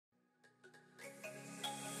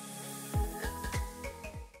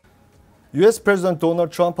U.S. President Donald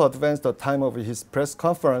Trump advanced the time of his press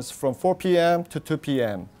conference from 4 p.m. to 2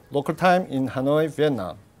 p.m. local time in Hanoi,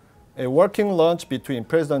 Vietnam. A working lunch between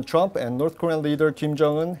President Trump and North Korean leader Kim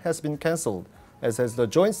Jong-un has been canceled, as has the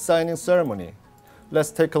joint signing ceremony.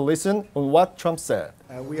 Let's take a listen on what Trump said.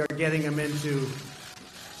 We are getting them into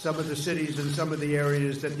some of the cities and some of the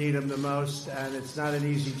areas that need them the most, and it's not an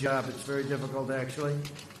easy job. It's very difficult, actually.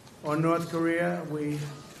 On North Korea, we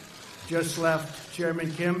just left Chairman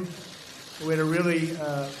Kim. We had a really,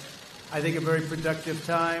 I think, a very productive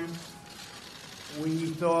time. We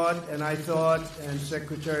thought, and I thought, and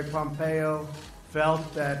Secretary Pompeo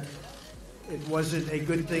felt that it wasn't a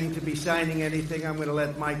good thing to be signing anything. I'm going to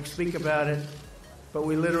let Mike speak about it. But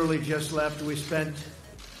we literally just left. We spent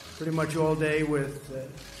pretty much all day with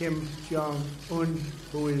Kim Jong-un,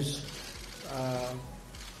 who is,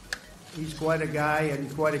 he's quite a guy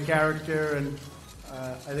and quite a character, and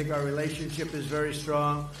I think our relationship is very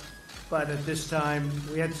strong. But at this time,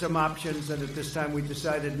 we had some options, and at this time we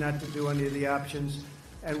decided not to do any of the options,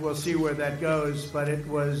 and we'll see where that goes. But it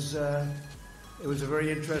was a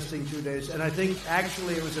very interesting 2 days, and I think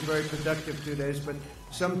actually it was a very productive 2 days, but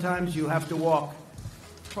sometimes you have to walk.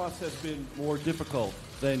 The process been more difficult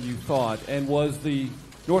than you thought, and was the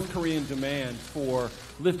North Korean demand for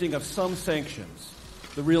lifting of some sanctions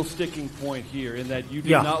the real sticking point here, in that you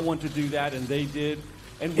did not want to do that and they did?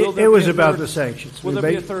 And it was about the sanctions. Will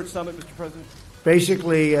there be a third summit, Mr. President?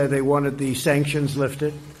 Basically, they wanted the sanctions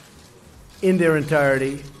lifted in their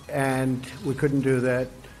entirety, and we couldn't do that.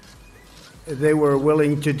 They were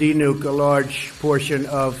willing to denuke a large portion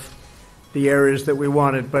of the areas that we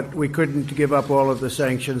wanted, but we couldn't give up all of the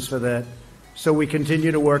sanctions for that. So we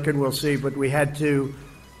continue to work, and we'll see, but we had to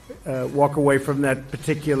walk away from that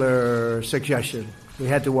particular suggestion. We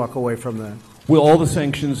had to walk away from that. Will all the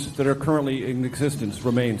sanctions that are currently in existence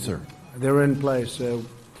remain, sir? They're in place.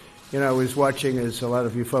 I was watching, as a lot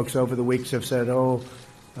of you folks over the weeks have said,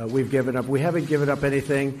 we've given up. We haven't given up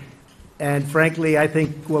anything. And frankly, I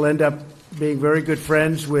think we'll end up being very good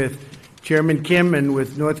friends with Chairman Kim and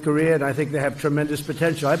with North Korea, and I think they have tremendous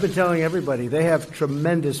potential. I've been telling everybody they have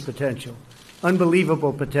tremendous potential,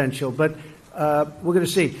 unbelievable potential. But we're going to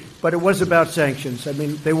see. But it was about sanctions. I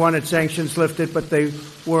mean, they wanted sanctions lifted, but they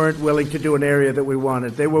weren't willing to do an area that we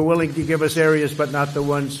wanted. They were willing to give us areas, but not the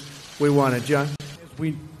ones we wanted. John?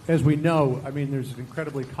 As we know, I mean, there's an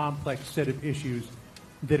incredibly complex set of issues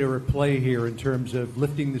that are at play here in terms of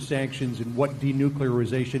lifting the sanctions and what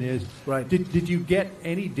denuclearization is. Right. Did you get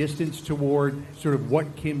any distance toward sort of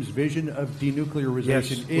what Kim's vision of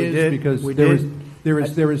denuclearization is? We did.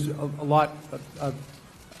 Because there is a lot of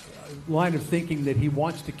line of thinking that he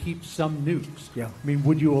wants to keep some nukes. Yeah. I mean,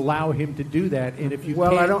 would you allow him to do that? And if you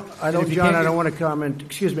Well, I don't, John, I don't want to comment.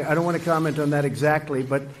 Excuse me. I don't want to comment on that exactly,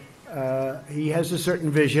 but he has a certain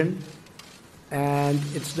vision, and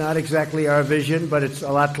it's not exactly our vision, but it's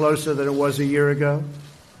a lot closer than it was a year ago.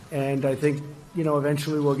 And I think,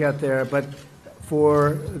 eventually we'll get there. But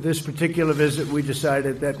for this particular visit, we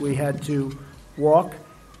decided that we had to walk,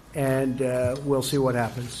 and we'll see what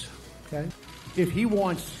happens. Okay? If he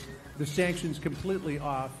wants the sanctions completely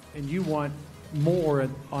off and you want more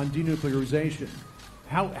on denuclearization,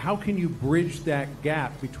 how can you bridge that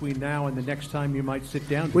gap between now and the next time you might sit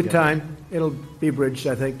down together? With time, it'll be bridged,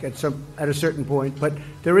 I think, at a certain point. But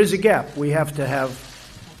there is a gap. We have to have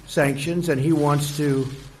sanctions, and he wants to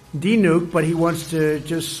denuke, but he wants to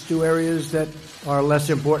just do areas that are less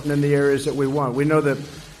important than the areas that we want. We know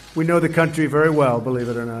the country very well, believe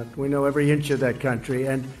it or not. We know every inch of that country,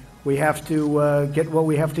 and we have to get what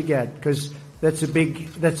we have to get, because that's a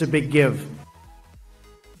big give.